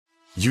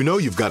You know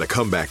you've got a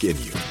comeback in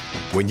you.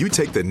 When you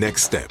take the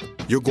next step,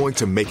 you're going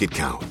to make it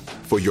count.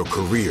 For your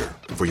career,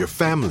 for your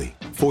family,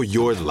 for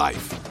your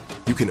life.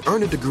 You can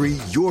earn a degree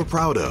you're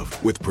proud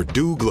of with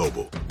Purdue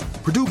Global.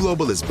 Purdue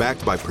Global is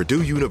backed by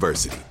Purdue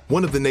University,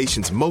 one of the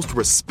nation's most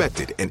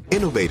respected and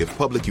innovative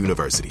public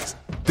universities.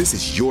 This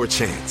is your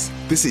chance.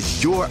 This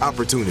is your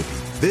opportunity.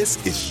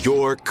 This is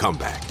your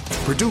comeback.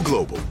 Purdue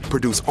Global,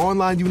 Purdue's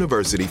online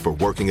university for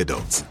working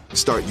adults.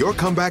 Start your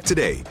comeback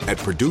today at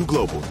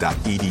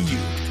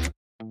purdueglobal.edu.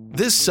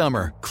 This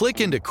summer,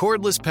 click into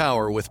cordless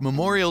power with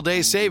Memorial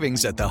Day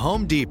savings at the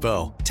Home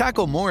Depot.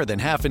 Tackle more than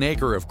half an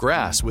acre of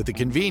grass with the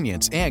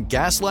convenience and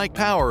gas-like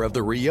power of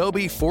the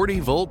Ryobi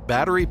 40-volt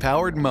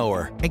battery-powered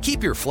mower. And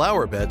keep your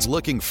flower beds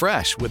looking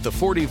fresh with the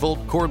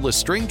 40-volt cordless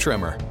string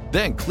trimmer.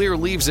 Then clear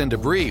leaves and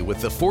debris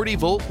with the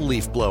 40-volt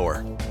leaf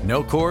blower.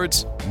 No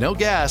cords, no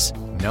gas,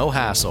 no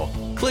hassle.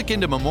 Click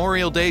into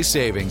Memorial Day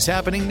savings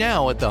happening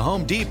now at the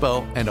Home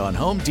Depot and on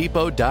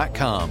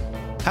HomeDepot.com.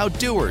 How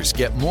doers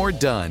get more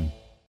done.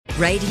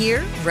 Right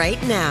here,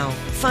 right now.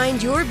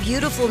 Find your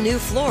beautiful new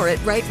floor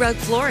at Right Rug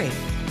Flooring.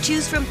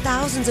 Choose from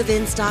thousands of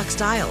in-stock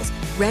styles,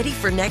 ready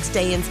for next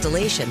day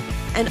installation,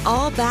 and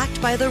all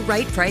backed by the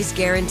right price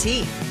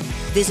guarantee.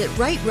 Visit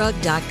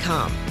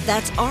rightrug.com.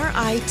 That's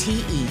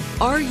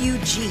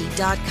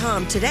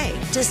RITERUG.com today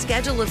to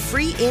schedule a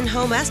free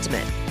in-home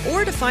estimate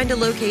or to find a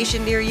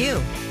location near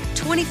you.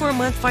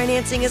 24-month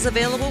financing is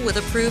available with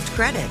approved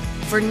credit.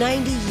 For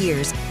 90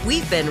 years,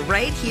 we've been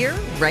right here,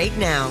 right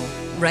now.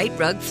 Right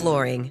Rug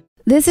Flooring.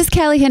 This is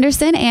Kelly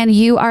Henderson, and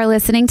you are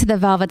listening to the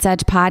Velvet's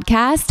Edge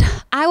podcast.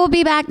 I will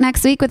be back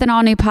next week with an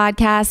all-new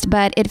podcast,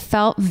 but it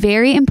felt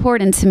very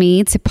important to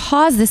me to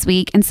pause this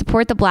week and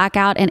support the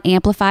Blackout and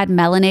Amplified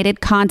Melanated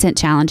Content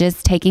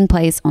Challenges taking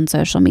place on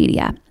social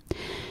media.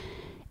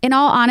 In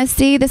all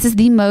honesty, this is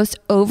the most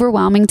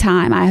overwhelming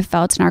time I have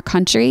felt in our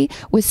country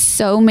with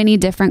so many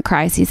different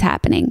crises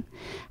happening.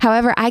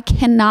 However, I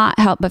cannot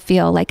help but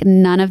feel like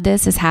none of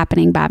this is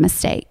happening by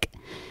mistake.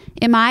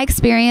 In my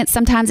experience,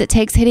 sometimes it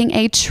takes hitting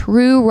a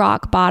true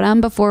rock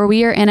bottom before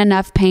we are in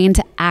enough pain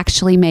to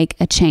actually make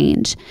a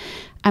change.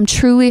 I'm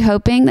truly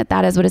hoping that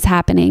that is what is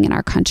happening in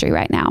our country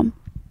right now.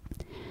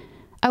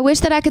 I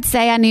wish that I could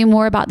say I knew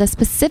more about the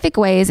specific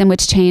ways in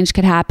which change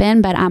could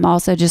happen, but I'm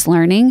also just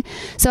learning.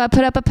 So I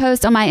put up a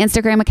post on my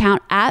Instagram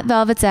account at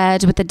Velvet's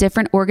Edge with the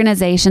different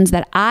organizations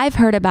that I've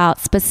heard about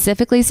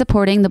specifically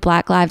supporting the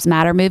Black Lives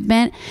Matter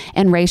movement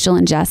and racial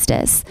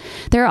injustice.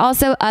 There are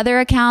also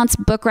other accounts,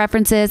 book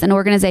references, and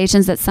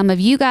organizations that some of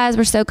you guys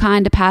were so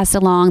kind to pass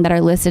along that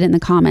are listed in the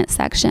comment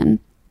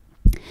section.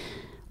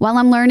 While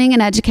I'm learning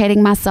and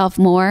educating myself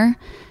more,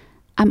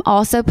 I'm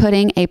also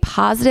putting a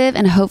positive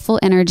and hopeful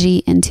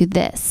energy into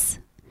this,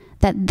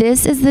 that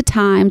this is the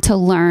time to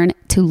learn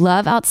to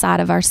love outside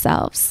of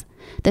ourselves,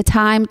 the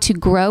time to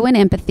grow in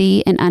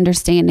empathy and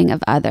understanding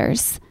of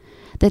others,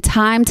 the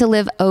time to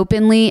live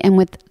openly and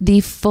with the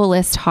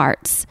fullest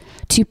hearts,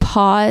 to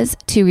pause,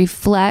 to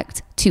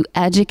reflect, to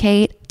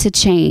educate, to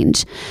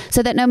change,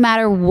 so that no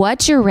matter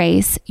what your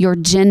race, your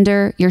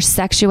gender, your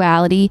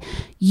sexuality,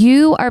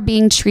 you are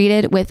being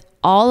treated with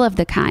all of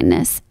the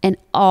kindness and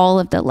all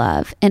of the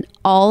love and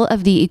all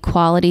of the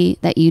equality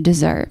that you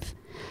deserve.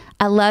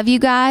 I love you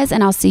guys,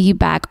 and I'll see you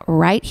back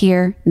right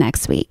here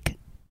next week.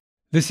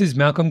 This is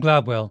Malcolm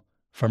Gladwell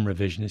from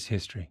Revisionist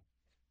History.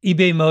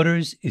 eBay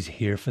Motors is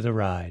here for the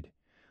ride.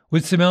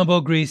 With some elbow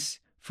grease,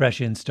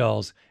 fresh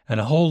installs, and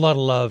a whole lot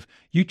of love,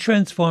 you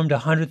transformed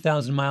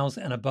 100,000 miles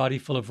and a body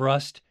full of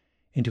rust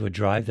into a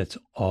drive that's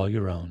all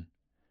your own.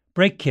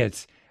 Brake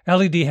kits,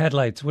 LED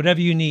headlights,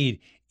 whatever you need,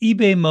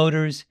 eBay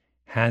Motors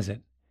has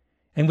it.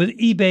 And with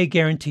eBay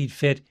Guaranteed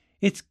Fit,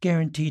 it's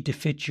guaranteed to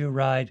fit your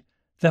ride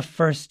the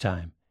first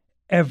time,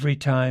 every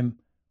time,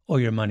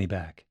 or your money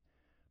back.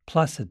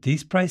 Plus, at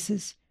these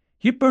prices,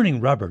 you're burning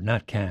rubber,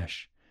 not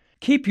cash.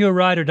 Keep your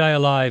ride or die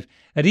alive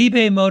at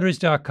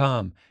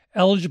ebaymotors.com.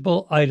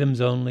 Eligible items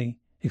only.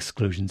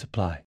 Exclusions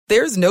apply.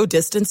 There's no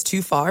distance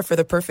too far for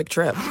the perfect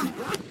trip.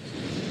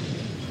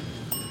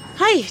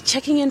 Hi,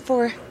 checking in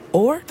for...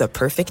 Or the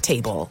perfect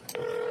table.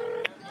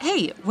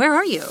 Hey, where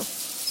are you?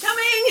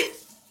 Coming!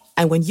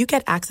 And when you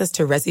get access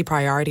to Resi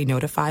Priority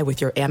Notify with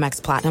your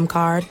Amex Platinum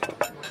card...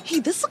 Hey,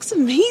 this looks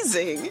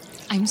amazing.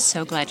 I'm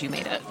so glad you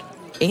made it.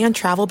 And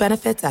travel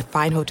benefits at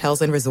fine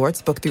hotels and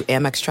resorts booked through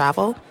Amex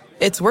Travel,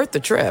 it's worth the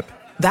trip.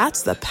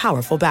 That's the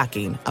powerful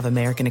backing of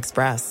American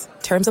Express.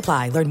 Terms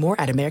apply. Learn more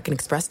at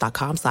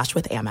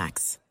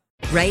americanexpress.com/withAmex.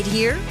 Right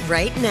here,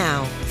 right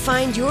now.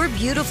 Find your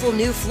beautiful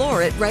new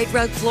floor at Right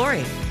Rug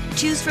Flooring.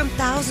 Choose from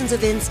thousands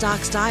of in-stock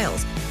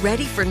styles,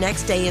 ready for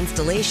next day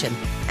installation,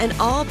 and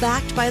all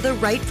backed by the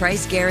right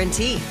price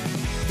guarantee.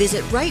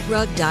 Visit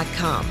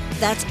rightrug.com.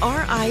 That's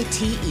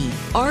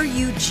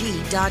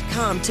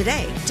RITERUG.com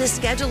today to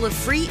schedule a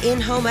free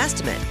in-home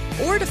estimate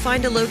or to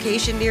find a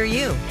location near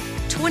you.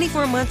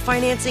 24-month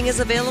financing is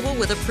available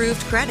with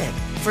approved credit.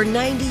 For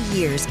 90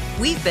 years,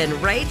 we've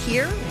been right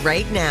here,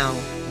 right now.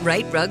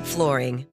 Right Rug Flooring.